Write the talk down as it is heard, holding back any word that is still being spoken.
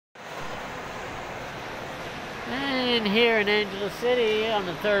And here in Angeles City, on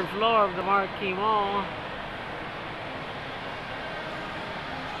the 3rd floor of the Marquee Mall,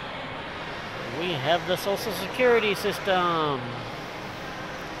 we have the Social Security system.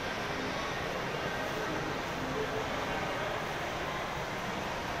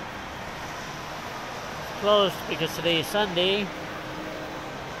 It's closed because today is Sunday.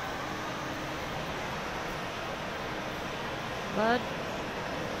 But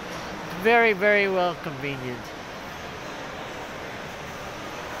very, very well convenient.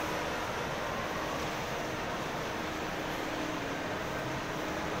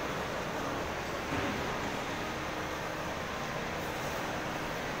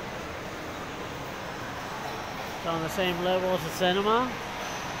 It's on the same level as the cinema.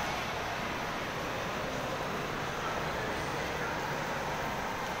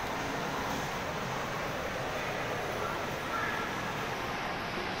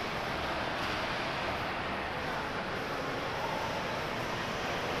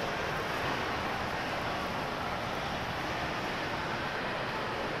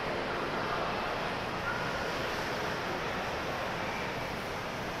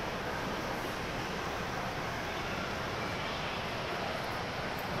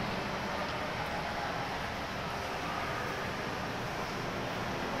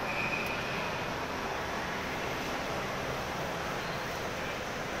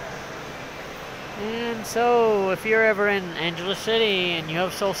 And so, if you're ever in Angeles City and you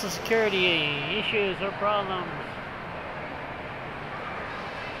have Social Security issues or problems,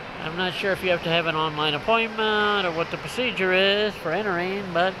 I'm not sure if you have to have an online appointment or what the procedure is for entering,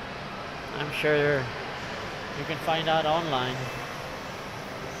 but I'm sure you can find out online.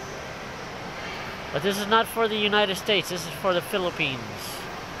 But this is not for the United States, this is for the Philippines.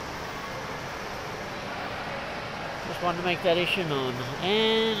 Just wanted to make that issue known.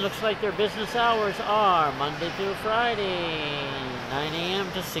 And looks like their business hours are Monday through Friday, 9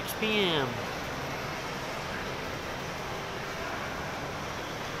 a.m. to 6 p.m.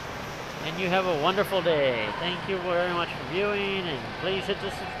 And you have a wonderful day. Thank you very much for viewing, and please hit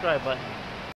the subscribe button.